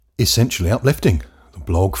Essentially Uplifting, the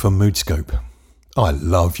blog for Moodscope. I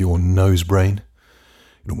love your nose brain.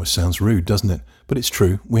 It almost sounds rude, doesn't it? But it's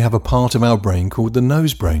true. We have a part of our brain called the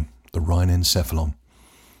nose brain, the rhinencephalon.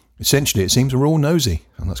 Essentially, it seems we're all nosy,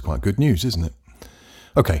 and that's quite good news, isn't it?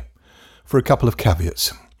 Okay, for a couple of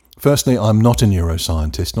caveats. Firstly, I'm not a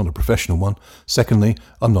neuroscientist, not a professional one. Secondly,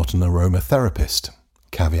 I'm not an aromatherapist.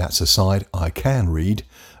 Caveats aside, I can read,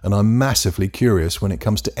 and I'm massively curious when it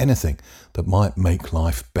comes to anything that might make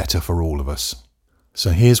life better for all of us. So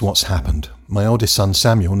here's what's happened. My eldest son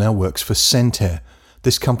Samuel now works for Scentair.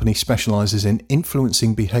 This company specialises in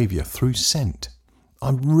influencing behaviour through scent.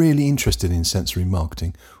 I'm really interested in sensory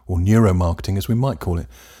marketing, or neuromarketing as we might call it,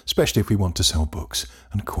 especially if we want to sell books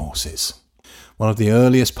and courses. One of the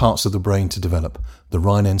earliest parts of the brain to develop, the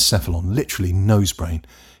rhinencephalon, literally nose brain,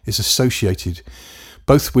 is associated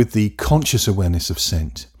both with the conscious awareness of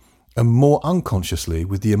scent and more unconsciously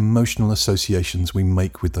with the emotional associations we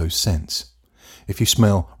make with those scents. If you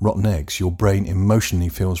smell rotten eggs, your brain emotionally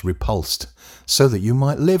feels repulsed so that you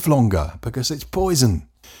might live longer because it's poison.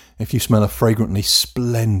 If you smell a fragrantly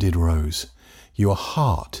splendid rose, your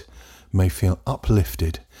heart may feel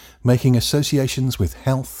uplifted, making associations with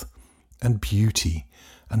health and beauty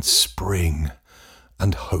and spring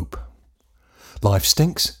and hope. Life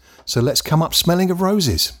stinks, so let's come up smelling of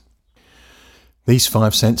roses. These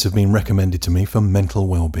 5 scents have been recommended to me for mental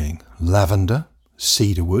well-being: lavender,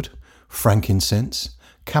 cedarwood, frankincense,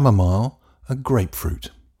 chamomile and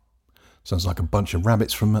grapefruit. Sounds like a bunch of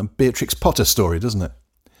rabbits from a Beatrix Potter story, doesn't it?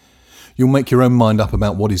 You'll make your own mind up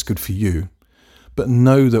about what is good for you, but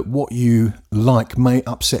know that what you like may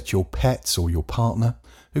upset your pets or your partner,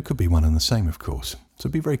 who could be one and the same, of course. So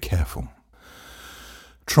be very careful.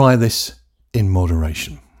 Try this in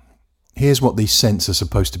moderation. Here's what these scents are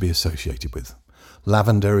supposed to be associated with.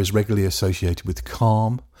 Lavender is regularly associated with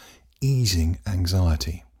calm, easing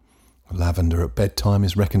anxiety. Lavender at bedtime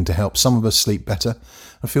is reckoned to help some of us sleep better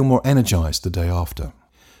and feel more energised the day after.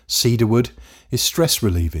 Cedarwood is stress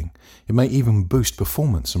relieving. It may even boost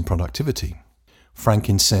performance and productivity.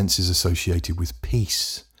 Frankincense is associated with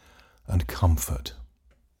peace and comfort.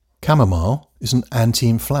 Chamomile is an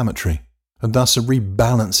anti-inflammatory and thus a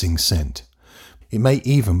rebalancing scent. It may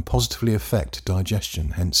even positively affect digestion,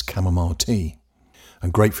 hence chamomile tea.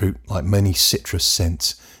 And grapefruit, like many citrus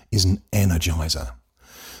scents, is an energizer.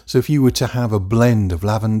 So if you were to have a blend of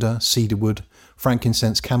lavender, cedarwood,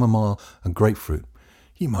 frankincense, chamomile and grapefruit,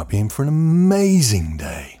 you might be in for an amazing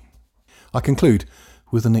day. I conclude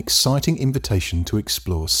with an exciting invitation to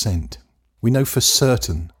explore scent. We know for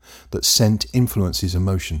certain that scent influences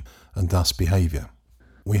emotion and thus behaviour.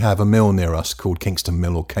 We have a mill near us called Kingston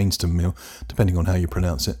Mill or Caneston Mill, depending on how you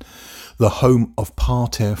pronounce it, the home of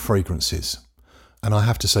parterre fragrances. And I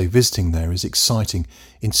have to say, visiting there is exciting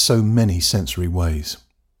in so many sensory ways.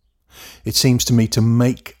 It seems to me to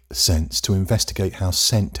make sense to investigate how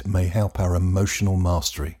scent may help our emotional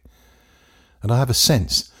mastery. And I have a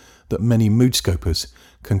sense that many moodscopers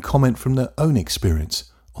can comment from their own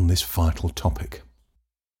experience on this vital topic.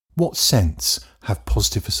 What scents have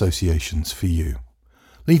positive associations for you?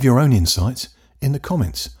 Leave your own insights in the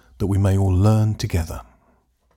comments that we may all learn together.